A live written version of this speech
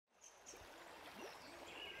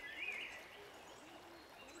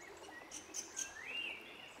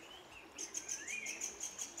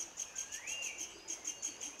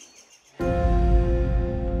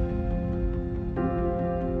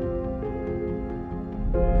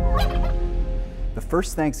The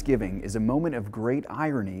first Thanksgiving is a moment of great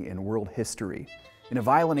irony in world history. In a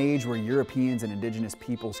violent age where Europeans and indigenous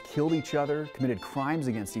peoples killed each other, committed crimes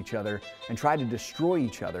against each other, and tried to destroy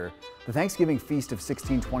each other, the Thanksgiving feast of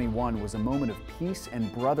 1621 was a moment of peace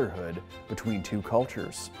and brotherhood between two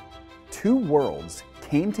cultures. Two worlds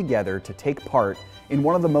came together to take part in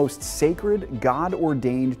one of the most sacred,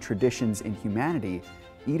 God-ordained traditions in humanity,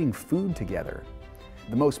 eating food together.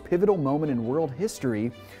 The most pivotal moment in world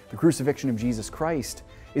history, the crucifixion of Jesus Christ,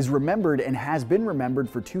 is remembered and has been remembered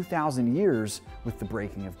for 2,000 years with the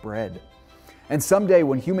breaking of bread. And someday,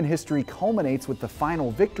 when human history culminates with the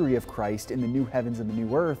final victory of Christ in the new heavens and the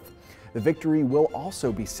new earth, the victory will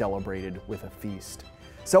also be celebrated with a feast.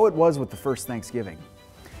 So it was with the first Thanksgiving.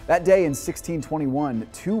 That day in 1621,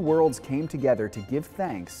 two worlds came together to give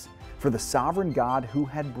thanks for the sovereign God who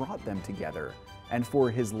had brought them together, and for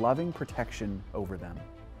His loving protection over them.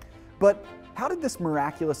 But how did this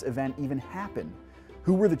miraculous event even happen?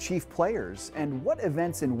 Who were the chief players? And what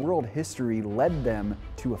events in world history led them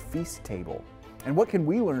to a feast table? And what can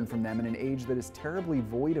we learn from them in an age that is terribly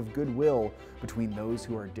void of goodwill between those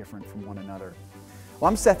who are different from one another? Well,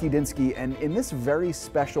 I'm 𝙎𝙐𝘽𝙎𝘾, and in this very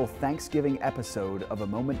special Thanksgiving episode of A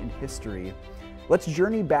Moment in History, let's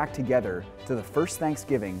journey back together to the first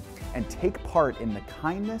Thanksgiving and take part in the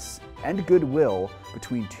kindness and goodwill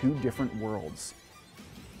between two different worlds.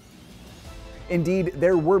 Indeed,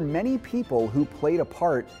 there were many people who played a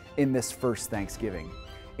part in this first Thanksgiving: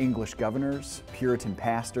 English governors, Puritan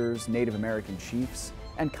pastors, Native American chiefs,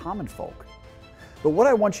 and common folk. But what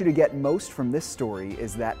I want you to get most from this story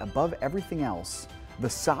is that, above everything else, the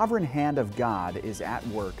sovereign hand of God is at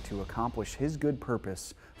work to accomplish His good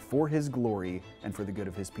purpose for His glory and for the good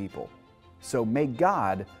of His people. So may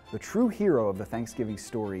God, the true hero of the Thanksgiving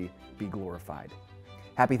story, be glorified.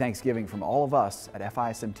 Happy Thanksgiving from all of us at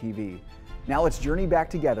FISM TV. Now let's journey back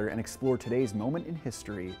together and explore today's moment in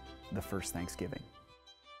history, the first Thanksgiving.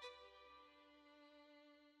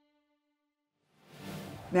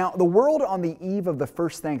 Now, the world on the eve of the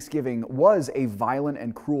first Thanksgiving was a violent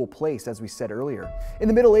and cruel place, as we said earlier. In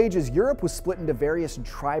the Middle Ages, Europe was split into various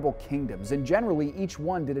tribal kingdoms, and generally each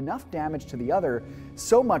one did enough damage to the other,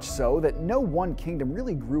 so much so that no one kingdom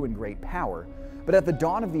really grew in great power. But at the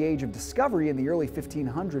dawn of the Age of Discovery in the early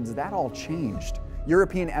 1500s, that all changed.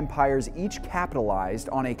 European empires each capitalized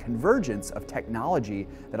on a convergence of technology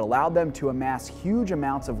that allowed them to amass huge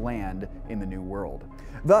amounts of land in the New World.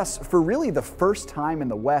 Thus, for really the first time in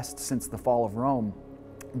the West since the fall of Rome,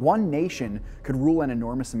 one nation could rule an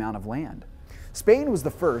enormous amount of land. Spain was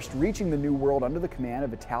the first, reaching the New World under the command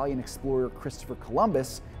of Italian explorer Christopher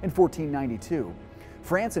Columbus in 1492.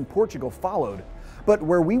 France and Portugal followed, but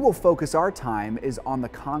where we will focus our time is on the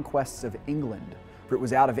conquests of England, for it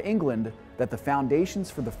was out of England that the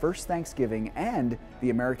foundations for the first Thanksgiving and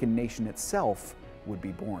the American nation itself would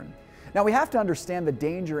be born. Now, we have to understand the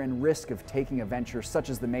danger and risk of taking a venture such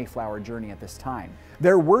as the Mayflower journey at this time.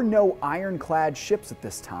 There were no ironclad ships at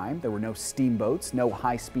this time. There were no steamboats, no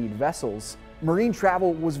high-speed vessels. Marine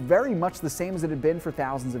travel was very much the same as it had been for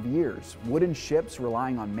thousands of years. Wooden ships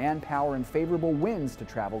relying on manpower and favorable winds to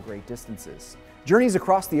travel great distances. Journeys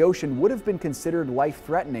across the ocean would have been considered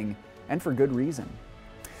life-threatening, and for good reason.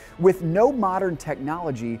 With no modern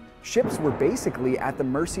technology, ships were basically at the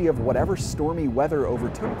mercy of whatever stormy weather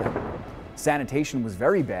overtook them. Sanitation was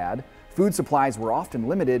very bad, food supplies were often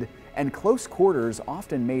limited, and close quarters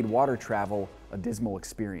often made water travel a dismal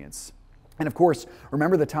experience. And of course,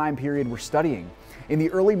 remember the time period we're studying. In the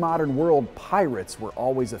early modern world, pirates were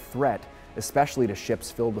always a threat, especially to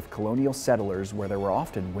ships filled with colonial settlers where there were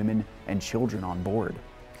often women and children on board.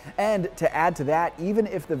 And to add to that, even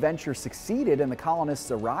if the venture succeeded and the colonists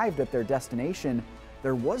arrived at their destination,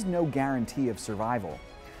 there was no guarantee of survival.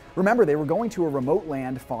 Remember, they were going to a remote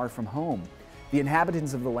land far from home. The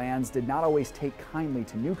inhabitants of the lands did not always take kindly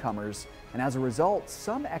to newcomers, and as a result,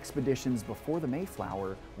 some expeditions before the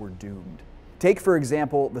Mayflower were doomed. Take, for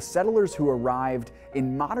example, the settlers who arrived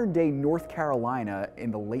in modern-day North Carolina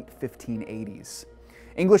in the late 1580s.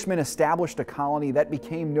 Englishmen established a colony that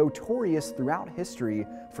became notorious throughout history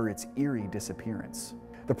for its eerie disappearance.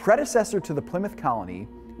 The predecessor to the Plymouth colony,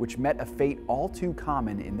 which met a fate all too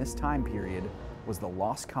common in this time period, was the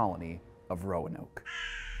lost colony of Roanoke.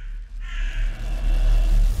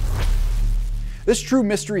 This true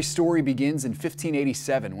mystery story begins in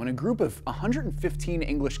 1587 when a group of 115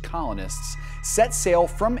 English colonists set sail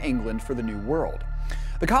from England for the New World.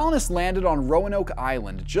 The colonists landed on Roanoke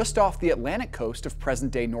Island, just off the Atlantic coast of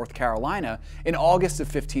present-day North Carolina, in August of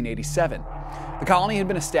 1587. The colony had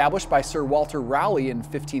been established by Sir Walter Raleigh in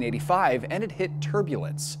 1585, and it hit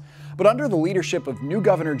turbulence. But under the leadership of new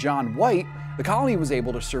Governor John White, the colony was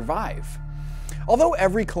able to survive. Although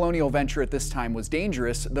every colonial venture at this time was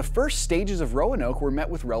dangerous, the first stages of Roanoke were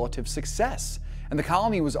met with relative success, and the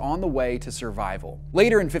colony was on the way to survival.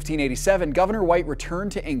 Later in 1587, Governor White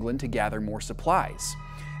returned to England to gather more supplies.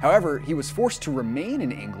 However, he was forced to remain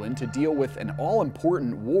in England to deal with an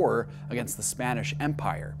all-important war against the Spanish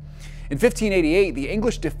Empire. In 1588, the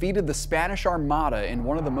English defeated the Spanish Armada in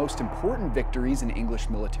one of the most important victories in English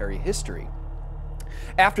military history.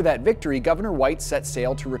 After that victory, Governor White set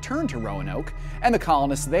sail to return to Roanoke and the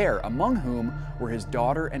colonists there, among whom were his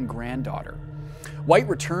daughter and granddaughter. White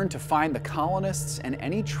returned to find the colonists and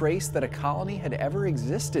any trace that a colony had ever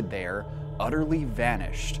existed there utterly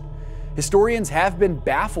vanished. Historians have been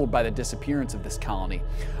baffled by the disappearance of this colony.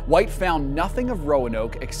 White found nothing of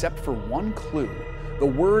Roanoke except for one clue: the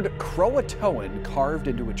word 𝙎𝙬𝘽𝙎𝘽 carved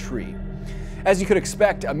into a tree. As you could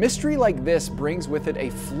expect, a mystery like this brings with it a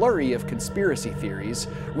flurry of conspiracy theories,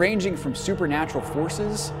 ranging from supernatural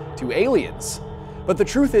forces to aliens. But the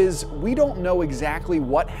truth is, we don't know exactly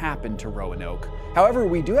what happened to Roanoke. However,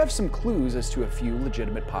 we do have some clues as to a few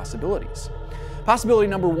legitimate possibilities. Possibility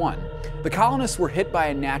number one: the colonists were hit by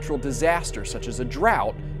a natural disaster, such as a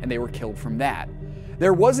drought, and they were killed from that.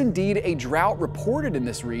 There was indeed a drought reported in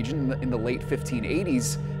this region in the late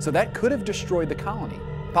 1580s, so that could have destroyed the colony.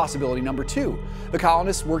 Possibility number two: the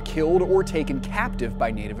colonists were killed or taken captive by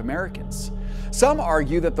Native Americans. Some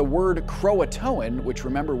argue that the word 𝙎𝙬𝘽𝙎𝘽, which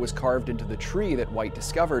remember was carved into the tree that White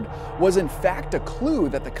discovered, was in fact a clue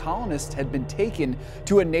that the colonists had been taken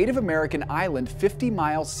to a Native American island 50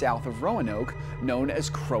 miles south of Roanoke known as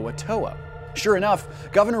𝙎𝙬𝘽𝘎. Sure enough,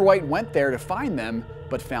 Governor White went there to find them,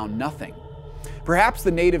 but found nothing. Perhaps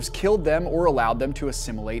the natives killed them or allowed them to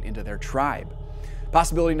assimilate into their tribe.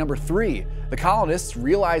 Possibility number three: the colonists,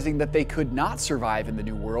 realizing that they could not survive in the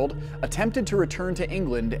New World, attempted to return to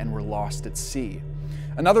England and were lost at sea.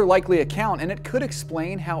 Another likely account, and it could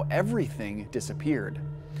explain how everything disappeared.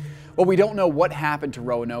 Well, we don't know what happened to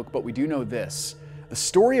Roanoke, but we do know this: the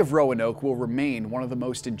story of Roanoke will remain one of the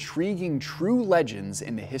most intriguing true legends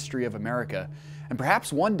in the history of America, and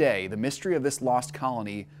perhaps one day the mystery of this lost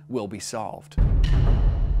colony will be solved.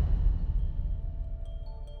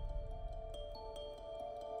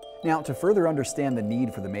 Now, to further understand the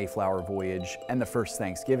need for the Mayflower voyage and the first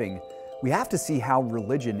Thanksgiving, we have to see how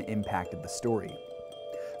religion impacted the story.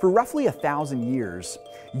 For roughly 1,000 years,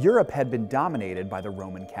 Europe had been dominated by the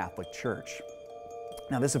Roman Catholic Church.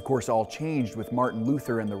 Now, this of course all changed with Martin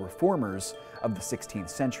Luther and the Reformers of the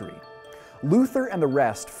 16th century. Luther and the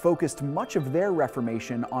rest focused much of their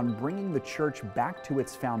Reformation on bringing the church back to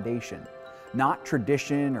its foundation, not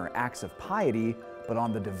tradition or acts of piety, but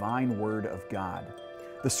on the divine word of God.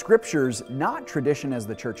 The scriptures, not tradition as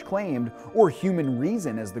the church claimed, or human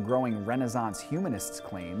reason as the growing Renaissance humanists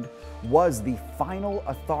claimed, was the final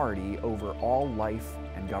authority over all life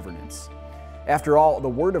and governance. After all, the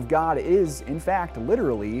Word of God is, in fact,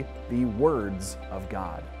 literally the words of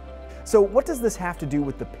God. So what does this have to do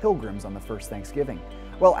with the Pilgrims on the first Thanksgiving?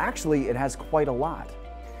 Well, actually, it has quite a lot.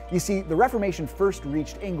 You see, the Reformation first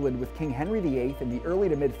reached England with King Henry VIII in the early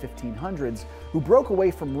to mid-1500s, who broke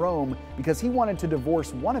away from Rome because he wanted to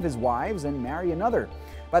divorce one of his wives and marry another.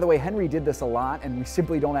 By the way, Henry did this a lot, and we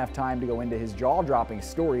simply don't have time to go into his jaw-dropping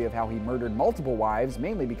story of how he murdered multiple wives,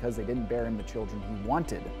 mainly because they didn't bear him the children he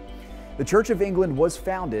wanted. The Church of England was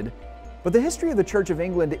founded, but the history of the Church of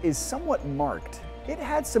England is somewhat marked. It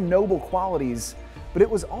had some noble qualities, but it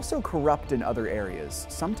was also corrupt in other areas,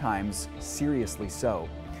 sometimes seriously so.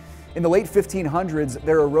 In the late 1500s,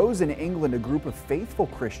 there arose in England a group of faithful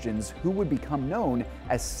Christians who would become known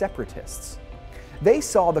as separatists. They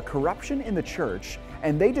saw the corruption in the church,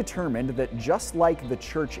 and they determined that just like the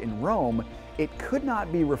church in Rome, it could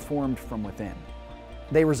not be reformed from within.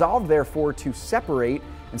 They resolved, therefore, to separate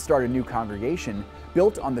and start a new congregation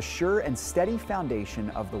built on the sure and steady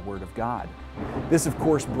foundation of the Word of God. This, of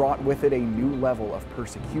course, brought with it a new level of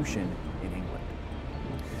persecution in England.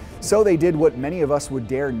 So they did what many of us would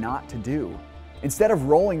dare not to do. Instead of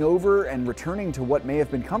rolling over and returning to what may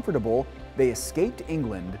have been comfortable, they escaped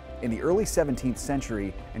England in the early 17th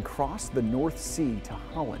century and crossed the North Sea to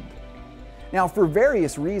Holland. Now, for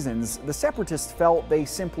various reasons, the separatists felt they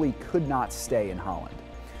simply could not stay in Holland,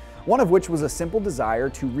 one of which was a simple desire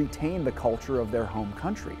to retain the culture of their home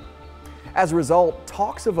country. As a result,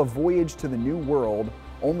 talks of a voyage to the New World,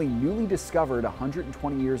 only newly discovered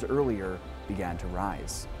 120 years earlier, began to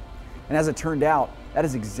rise. And as it turned out, that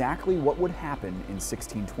is exactly what would happen in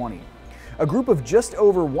 1620. A group of just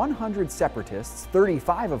over 100 separatists,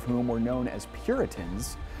 35 of whom were known as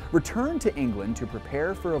Puritans, returned to England to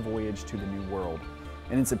prepare for a voyage to the New World.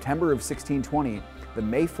 And in September of 1620, the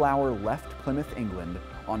Mayflower left Plymouth, England,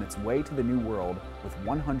 on its way to the New World with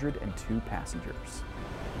 102 passengers.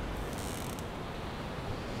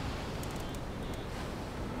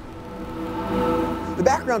 The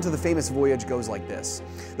background to the famous voyage goes like this.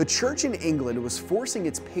 The church in England was forcing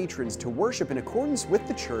its patrons to worship in accordance with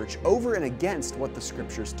the church over and against what the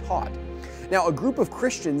scriptures taught. Now, a group of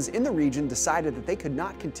Christians in the region decided that they could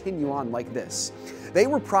not continue on like this. They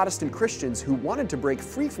were Protestant Christians who wanted to break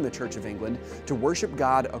free from the Church of England to worship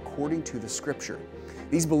God according to the scripture.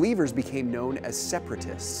 These believers became known as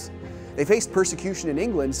separatists. They faced persecution in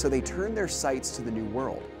England, so they turned their sights to the New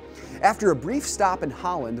World. After a brief stop in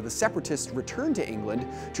Holland, the separatists returned to England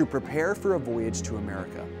to prepare for a voyage to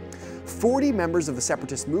America. 40 members of the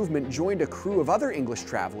separatist movement joined a crew of other English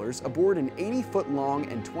travelers aboard an 80-foot-long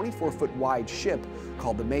and 24-foot-wide ship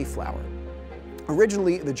called the Mayflower.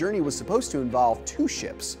 Originally, the journey was supposed to involve 2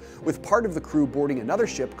 ships, with part of the crew boarding another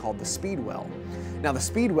ship called the Speedwell. Now, the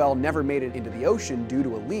Speedwell never made it into the ocean due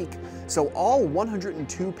to a leak, so all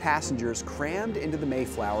 102 passengers crammed into the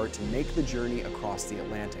Mayflower to make the journey across the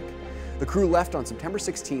Atlantic. The crew left on September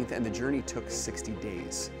 16th, and the journey took 60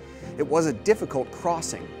 days. It was a difficult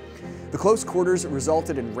crossing. The close quarters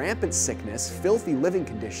resulted in rampant sickness, filthy living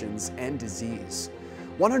conditions, and disease.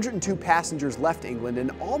 102 passengers left England,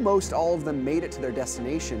 and almost all of them made it to their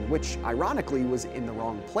destination, which ironically was in the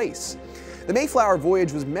wrong place. The Mayflower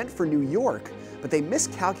voyage was meant for New York, but they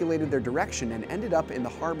miscalculated their direction and ended up in the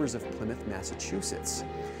harbors of Plymouth, Massachusetts.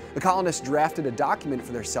 The colonists drafted a document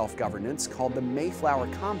for their self-governance called the Mayflower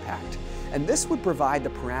Compact, and this would provide the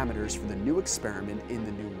parameters for the new experiment in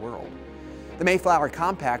the New World. The Mayflower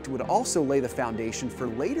Compact would also lay the foundation for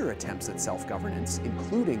later attempts at self-governance,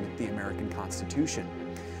 including the American Constitution.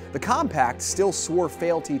 The Compact still swore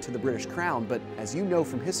fealty to the British Crown, but as you know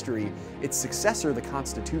from history, its successor, the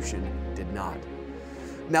Constitution, did not.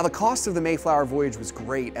 Now, the cost of the Mayflower voyage was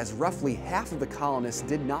great, as roughly half of the colonists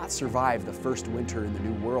did not survive the first winter in the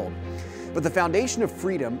New World. But the foundation of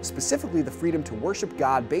freedom, specifically the freedom to worship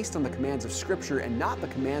God based on the commands of Scripture and not the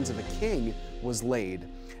commands of a king, was laid,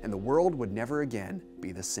 and the world would never again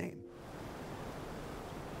be the same.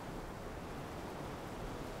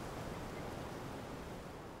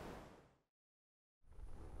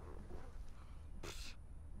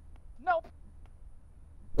 Nope.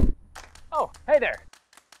 Oh, hey there.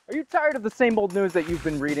 Are you tired of the same old news that you've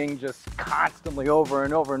been reading just constantly over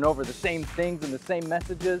and over and over, the same things and the same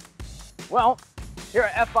messages? Well,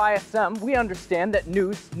 here at FISM, we understand that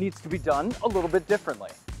news needs to be done a little bit differently.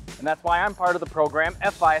 And that's why I'm part of the program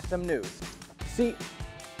FISM News. See,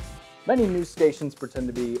 many news stations pretend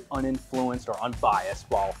to be uninfluenced or unbiased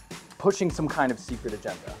while pushing some kind of secret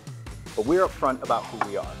agenda. But we're upfront about who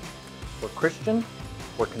we are. We're Christian,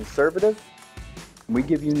 we're conservative, and we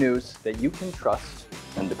give you news that you can trust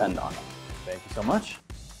and depend on. Thank you so much.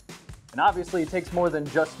 And obviously it takes more than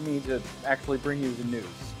just me to actually bring you the news.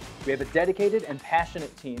 We have a dedicated and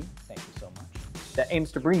passionate team, thank you so much, that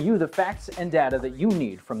aims to bring you the facts and data that you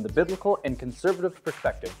need from the biblical and conservative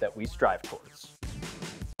perspective that we strive towards.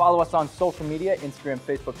 Follow us on social media, Instagram,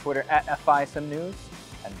 Facebook, Twitter at FISM News,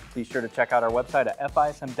 and be sure to check out our website at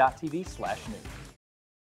fism.tv/news.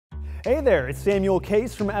 Hey there, it's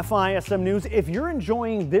𝙎𝙬𝘽𝙎𝘽 from FISM News. If you're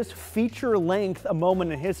enjoying this feature-length A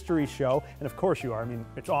Moment in History show, and of course you are, I mean,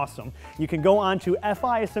 it's awesome, you can go on to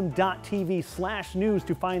fism.tv/news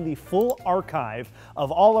to find the full archive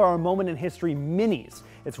of all our Moment in History minis.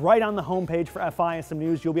 It's right on the homepage for FISM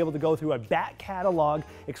News. You'll be able to go through a back catalog,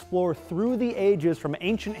 explore through the ages from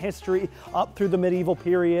ancient history up through the medieval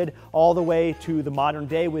period, all the way to the modern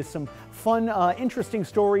day with some fun, interesting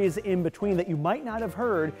stories in between that you might not have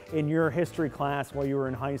heard in your history class while you were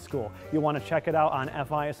in high school. You'll want to check it out on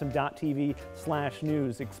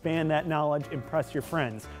fism.tv/news. Expand that knowledge, impress your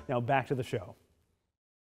friends. Now back to the show.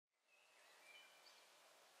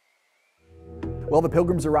 Well, the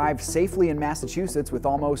Pilgrims arrived safely in Massachusetts with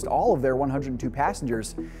almost all of their 102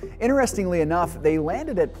 passengers. Interestingly enough, they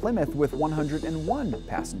landed at Plymouth with 101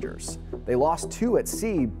 passengers. They lost 2 at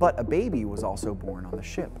sea, but a baby was also born on the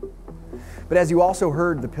ship. But as you also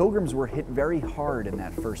heard, the Pilgrims were hit very hard in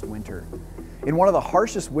that first winter. In one of the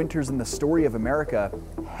harshest winters in the story of America,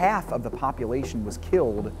 half of the population was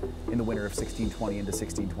killed in the winter of 1620 into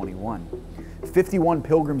 1621. 51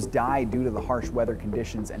 pilgrims died due to the harsh weather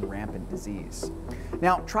conditions and rampant disease.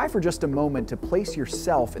 Now, try for just a moment to place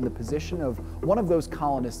yourself in the position of one of those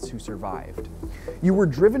colonists who survived. You were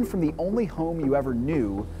driven from the only home you ever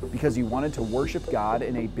knew because you wanted to worship God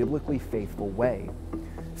in a biblically faithful way.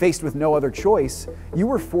 Faced with no other choice, you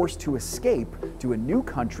were forced to escape to a new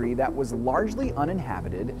country that was largely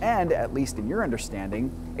uninhabited and, at least in your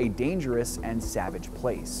understanding, a dangerous and savage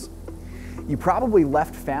place. You probably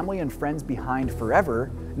left family and friends behind forever,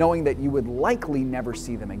 knowing that you would likely never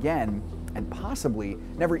see them again, and possibly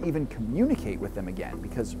never even communicate with them again,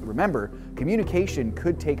 because remember, communication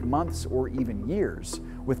could take months or even years,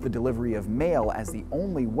 with the delivery of mail as the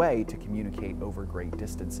only way to communicate over great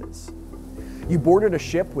distances. You boarded a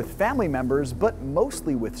ship with family members, but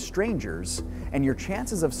mostly with strangers, and your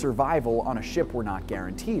chances of survival on a ship were not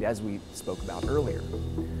guaranteed, as we spoke about earlier.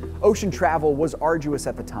 Ocean travel was arduous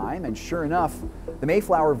at the time, and sure enough, the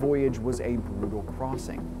Mayflower voyage was a brutal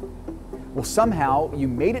crossing. Well, somehow you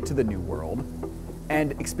made it to the New World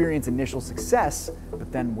and experience initial success,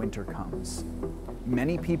 but then winter comes.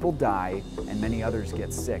 Many people die, and many others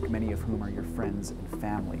get sick, many of whom are your friends and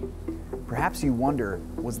family. Perhaps you wonder,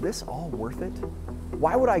 was this all worth it?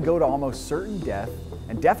 Why would I go to almost certain death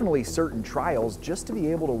and definitely certain trials just to be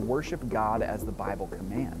able to worship God as the Bible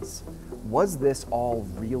commands? Was this all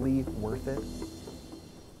really worth it?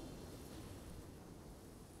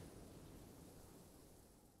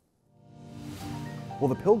 Well,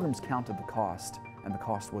 the pilgrims counted the cost, and the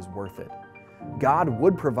cost was worth it. God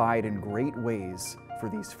would provide in great ways for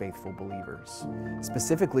these faithful believers.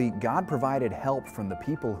 Specifically, God provided help from the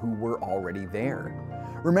people who were already there.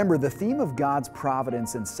 Remember, the theme of God's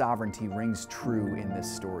providence and sovereignty rings true in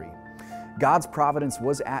this story. God's providence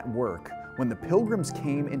was at work when the pilgrims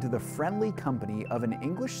came into the friendly company of an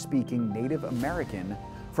English-speaking Native American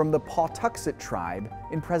from the 𝙎𝙐𝘽𝙎𝘽𝙎 tribe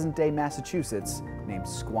in present-day Massachusetts named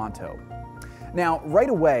𝙎𝙐𝘽𝙎𝘽. Now, right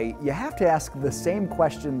away, you have to ask the same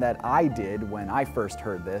question that I did when I first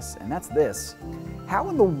heard this, and that's this. How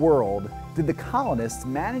in the world did the colonists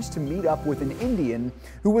manage to meet up with an Indian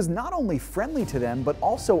who was not only friendly to them, but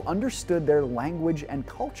also understood their language and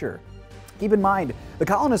culture? Keep in mind, the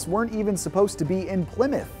colonists weren't even supposed to be in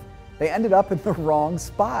Plymouth. They ended up in the wrong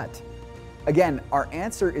spot. Again, our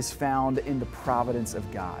answer is found in the providence of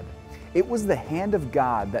God. It was the hand of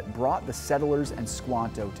God that brought the settlers and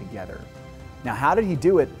𝙎𝙬𝘽 together. Now, how did he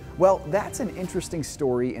do it? Well, that's an interesting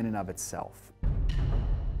story in and of itself.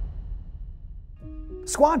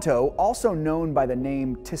 𝙎𝙬𝘽, also known by the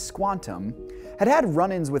name 𝙎𝑐𝑤𝑎𝑛𝑡𝑢m, had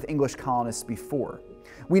run-ins with English colonists before.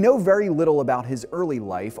 We know very little about his early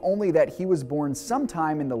life, only that he was born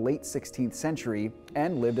sometime in the late 16th century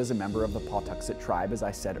and lived as a member of the 𝙎𝙐𝘽𝑎𝑛𝑡𝑢m tribe, as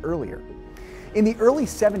I said earlier. In the early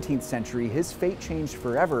 17th century, his fate changed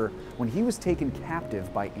forever when he was taken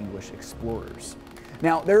captive by English explorers.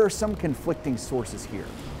 Now, there are some conflicting sources here.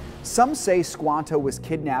 Some say 𝙎𝑐𝑤𝑎𝑛𝑡𝑢m was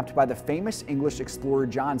kidnapped by the famous English explorer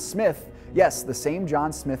John Smith, yes, the same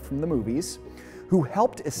John Smith from the movies, who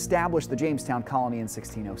helped establish the Jamestown colony in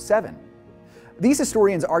 1607. These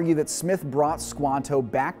historians argue that Smith brought 𝙎𝑐𝑤𝑎𝑛𝑡𝑢m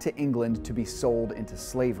back to England to be sold into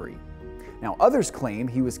slavery. Now, others claim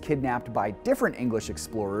he was kidnapped by different English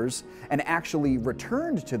explorers and actually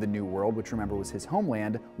returned to the New World, which remember was his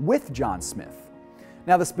homeland, with John Smith.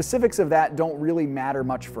 Now, the specifics of that don't really matter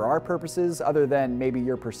much for our purposes, other than maybe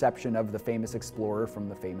your perception of the famous explorer from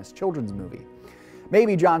the famous children's movie.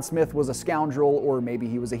 Maybe John Smith was a scoundrel, or maybe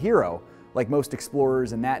he was a hero. Like most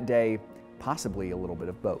explorers in that day, possibly a little bit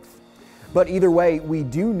of both. But either way, we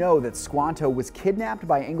do know that 𝙎𝑐𝑤𝑎𝑛𝑡𝑢m was kidnapped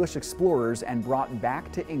by English explorers and brought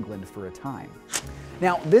back to England for a time.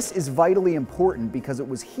 Now, this is vitally important because it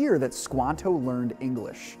was here that 𝙎𝑐𝑤𝑎𝑛𝑡𝑢m learned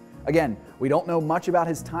English. Again, we don't know much about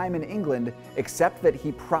his time in England, except that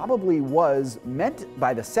he probably was meant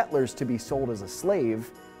by the settlers to be sold as a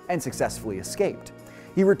slave and successfully escaped.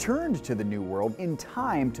 He returned to the New World in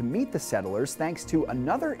time to meet the settlers thanks to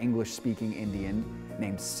another English-speaking Indian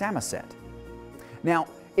named Samoset. Now,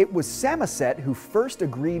 it was Samoset who first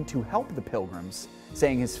agreed to help the pilgrims,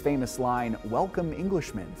 saying his famous line, "Welcome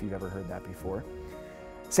Englishmen," if you've ever heard that before.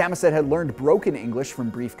 Samoset had learned broken English from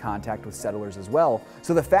brief contact with settlers as well,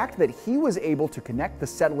 so the fact that he was able to connect the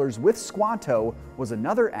settlers with 𝙎𝑐𝑤𝑎𝑛𝑡𝑢m was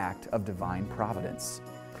another act of divine providence.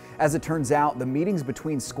 As it turns out, the meetings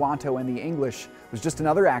between 𝙎𝑐𝑤𝑎𝑛𝑡𝑢m and the English was just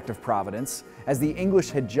another act of providence, as the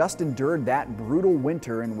English had just endured that brutal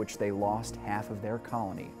winter in which they lost half of their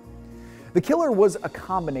colony. The killer was a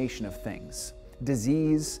combination of things: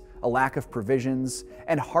 disease, a lack of provisions,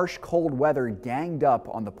 and harsh cold weather ganged up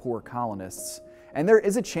on the poor colonists. And there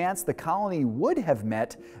is a chance the colony would have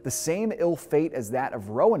met the same ill fate as that of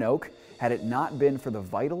Roanoke had it not been for the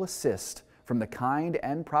vital assist from the kind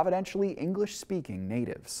and providentially English-speaking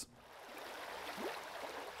natives.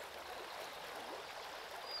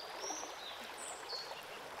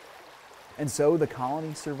 And so the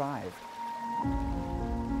colony survived.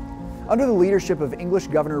 Under the leadership of English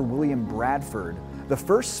Governor William Bradford, the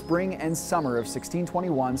first spring and summer of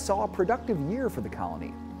 1621 saw a productive year for the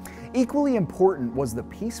colony. Equally important was the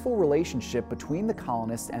peaceful relationship between the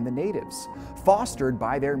colonists and the natives, fostered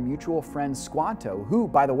by their mutual friend Squanto, who,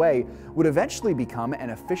 by the way, would eventually become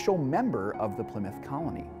an official member of the Plymouth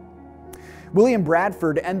colony. William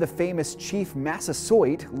Bradford and the famous chief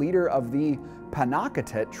𝙎𝙐𝘽𝙎𝘽𝙎, leader of the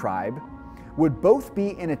𝙎𝙐𝘽𝙎𝘽𝙎 tribe, would both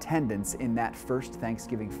be in attendance in that first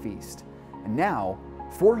Thanksgiving feast. And now,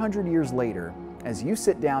 400 years later, as you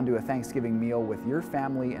sit down to a Thanksgiving meal with your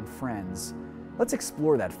family and friends, let's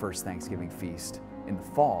explore that first Thanksgiving feast in the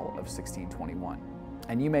fall of 1621.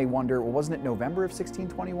 And you may wonder, well, wasn't it November of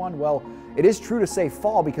 1621? Well, it is true to say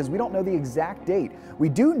fall because we don't know the exact date. We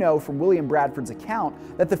do know from William Bradford's account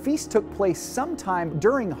that the feast took place sometime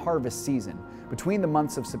during harvest season, between the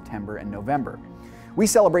months of September and November. We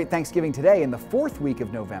celebrate Thanksgiving today in the 4th week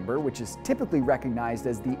of November, which is typically recognized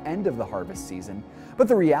as the end of the harvest season. But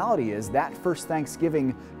the reality is that first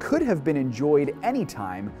Thanksgiving could have been enjoyed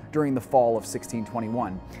anytime during the fall of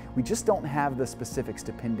 1621. We just don't have the specifics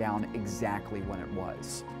to pin down exactly when it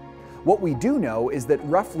was. What we do know is that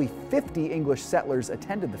roughly 50 English settlers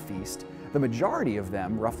attended the feast. The majority of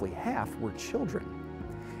them, roughly half, were children.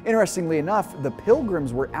 Interestingly enough, the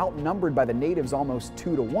Pilgrims were outnumbered by the natives almost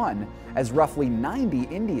 2-to-1, as roughly 90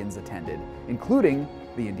 Indians attended, including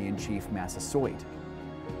the Indian chief 𝙎𝙎𝘽𝙎𝘽𝙎.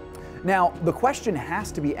 Now, the question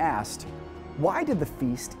has to be asked, why did the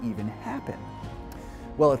feast even happen?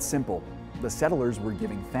 Well, it's simple. The settlers were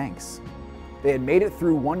giving thanks. They had made it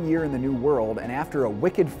through 1 year in the New World, and after a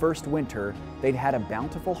wicked first winter, they'd had a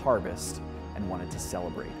bountiful harvest and wanted to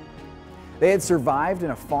celebrate. They had survived in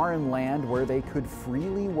a foreign land where they could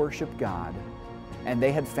freely worship God, and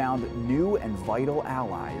they had found new and vital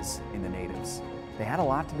allies in the natives. They had a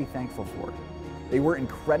lot to be thankful for. They were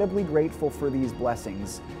incredibly grateful for these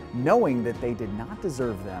blessings, knowing that they did not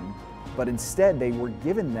deserve them, but instead they were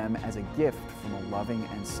given them as a gift from a loving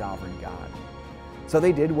and sovereign God. So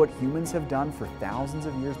they did what humans have done for thousands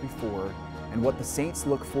of years before, and what the saints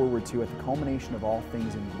look forward to at the culmination of all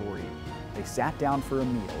things in glory. They sat down for a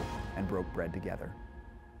meal and broke bread together.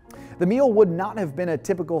 The meal would not have been a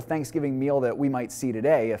typical Thanksgiving meal that we might see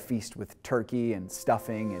today, a feast with turkey and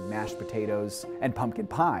stuffing and mashed potatoes and pumpkin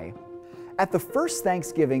pie. At the first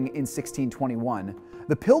Thanksgiving in 1621,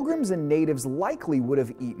 the Pilgrims and natives likely would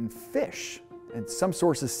have eaten fish. And some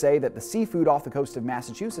sources say that the seafood off the coast of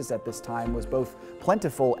Massachusetts at this time was both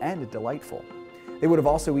plentiful and delightful. They would have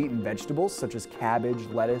also eaten vegetables such as cabbage,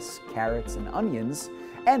 lettuce, carrots, and onions,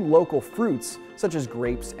 and local fruits such as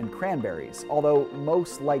grapes and cranberries, although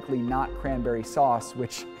most likely not cranberry sauce,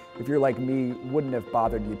 which, if you're like me, wouldn't have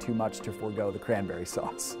bothered you too much to forego the cranberry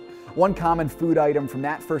sauce. One common food item from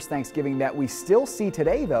that first Thanksgiving that we still see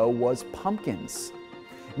today, though, was pumpkins.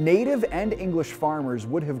 Native and English farmers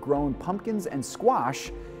would have grown pumpkins and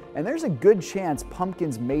squash, and there's a good chance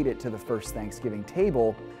pumpkins made it to the first Thanksgiving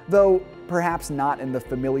table, though perhaps not in the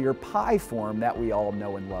familiar pie form that we all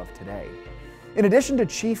know and love today. In addition to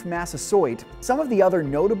Chief 𝙎𝙎𝘎𝘎𝘎𝑃, some of the other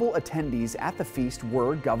notable attendees at the feast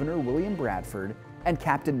were Governor William Bradford and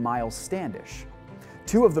Captain Miles Standish,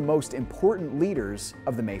 two of the most important leaders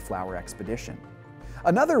of the Mayflower expedition.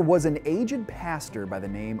 Another was an aged pastor by the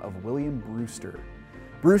name of William Brewster.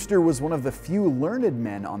 Brewster was one of the few learned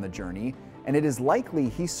men on the journey, and it is likely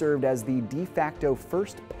he served as the de facto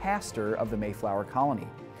first pastor of the Mayflower colony.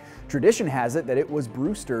 Tradition has it that it was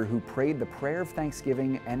Brewster who prayed the prayer of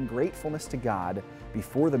thanksgiving and gratefulness to God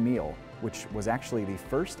before the meal, which was actually the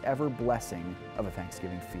first ever blessing of a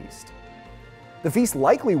Thanksgiving feast. The feast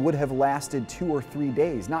likely would have lasted 2 or 3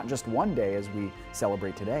 days, not just 1 day as we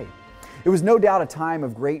celebrate today. It was no doubt a time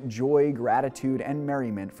of great joy, gratitude, and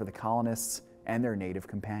merriment for the colonists and their native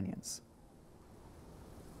companions.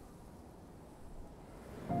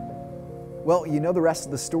 Well, you know the rest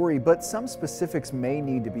of the story, but some specifics may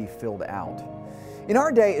need to be filled out. In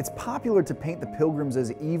our day, it's popular to paint the Pilgrims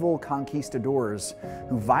as evil conquistadors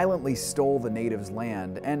who violently stole the natives'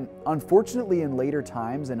 land, and unfortunately in later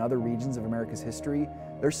times and other regions of America's history,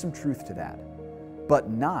 there's some truth to that. But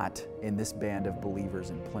not in this band of believers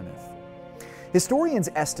in Plymouth. Historians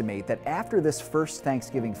estimate that after this first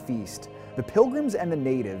Thanksgiving feast, the Pilgrims and the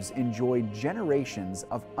natives enjoyed generations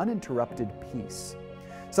of uninterrupted peace.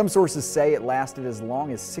 Some sources say it lasted as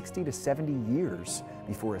long as 60 to 70 years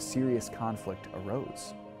before a serious conflict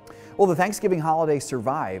arose. Well, the Thanksgiving holiday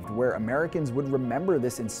survived, where Americans would remember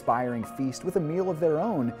this inspiring feast with a meal of their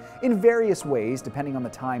own in various ways depending on the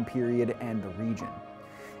time period and the region.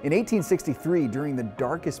 In 1863, during the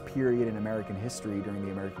darkest period in American history during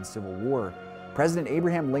the American Civil War, President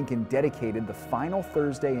Abraham Lincoln dedicated the final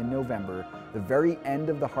Thursday in November, the very end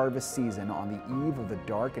of the harvest season, on the eve of the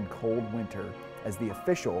dark and cold winter, as the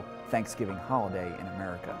official Thanksgiving holiday in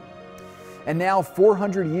America. And now,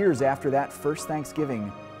 400 years after that first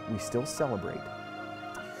Thanksgiving, we still celebrate.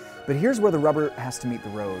 But here's where the rubber has to meet the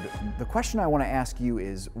road. The question I want to ask you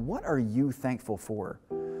is, what are you thankful for?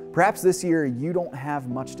 Perhaps this year you don't have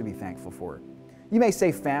much to be thankful for. You may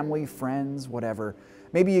say family, friends, whatever.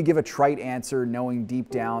 Maybe you give a trite answer knowing deep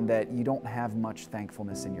down that you don't have much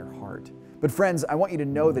thankfulness in your heart. But friends, I want you to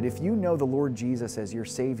know that if you know the Lord Jesus as your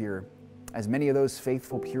Savior, as many of those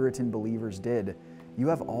faithful Puritan believers did, you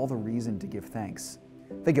have all the reason to give thanks.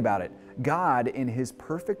 Think about it. God, in His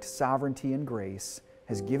perfect sovereignty and grace,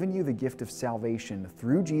 has given you the gift of salvation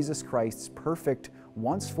through Jesus Christ's perfect,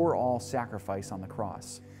 once-for-all sacrifice on the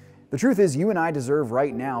cross. The truth is, you and I deserve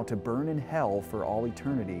right now to burn in hell for all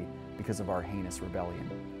eternity because of our heinous rebellion.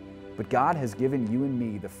 But God has given you and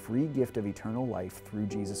me the free gift of eternal life through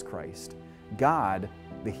Jesus Christ. God,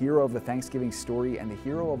 the hero of the Thanksgiving story and the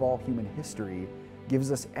hero of all human history,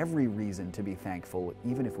 gives us every reason to be thankful,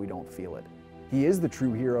 even if we don't feel it. He is the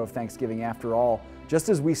true hero of Thanksgiving after all, just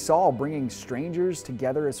as we saw, bringing strangers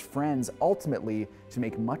together as friends, ultimately to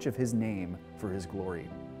make much of His name for His glory.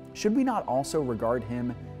 Should we not also regard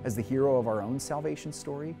Him as the hero of our own salvation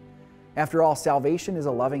story? After all, salvation is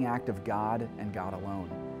a loving act of God and God alone.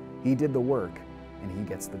 He did the work, and He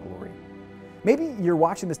gets the glory. Maybe you're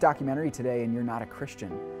watching this documentary today and you're not a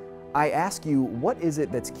Christian. I ask you, what is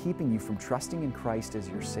it that's keeping you from trusting in Christ as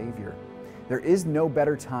your Savior? There is no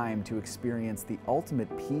better time to experience the ultimate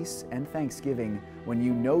peace and thanksgiving when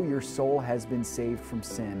you know your soul has been saved from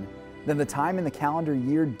sin than the time in the calendar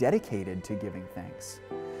year dedicated to giving thanks.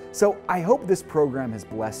 So I hope this program has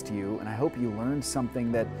blessed you, and I hope you learned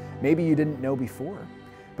something that maybe you didn't know before.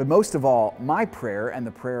 But most of all, my prayer, and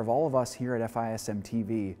the prayer of all of us here at FISM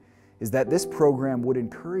TV, is that this program would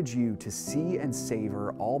encourage you to see and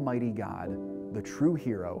savor Almighty God, the true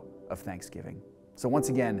hero of Thanksgiving. So once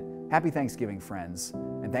again, happy Thanksgiving, friends,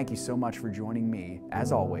 and thank you so much for joining me,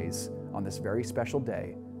 as always, on this very special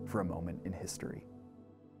day for a moment in history.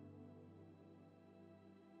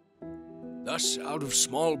 Thus, out of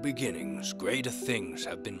small beginnings, greater things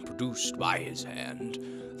have been produced by His hand,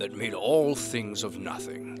 that made all things of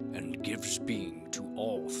nothing, and gives being to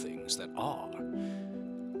all things that are.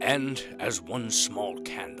 And as one small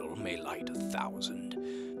candle may light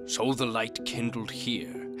 1,000, so the light kindled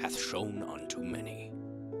here hath shone unto many.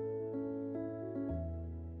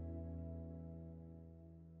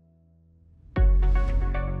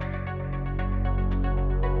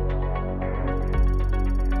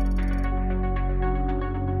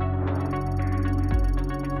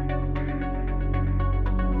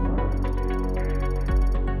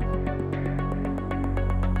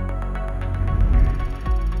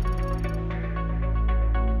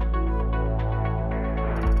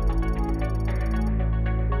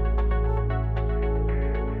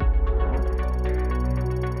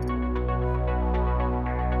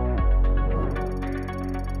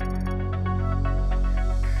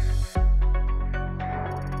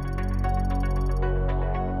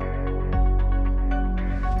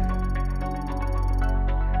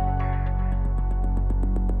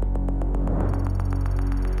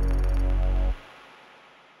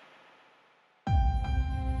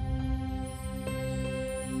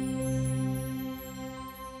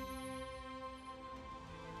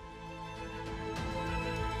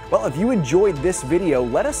 Well, if you enjoyed this video,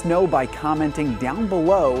 let us know by commenting down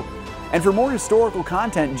below. And for more historical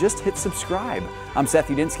content, just hit subscribe. I'm Seth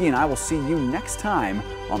Udinski, and I will see you next time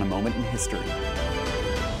on A Moment in History.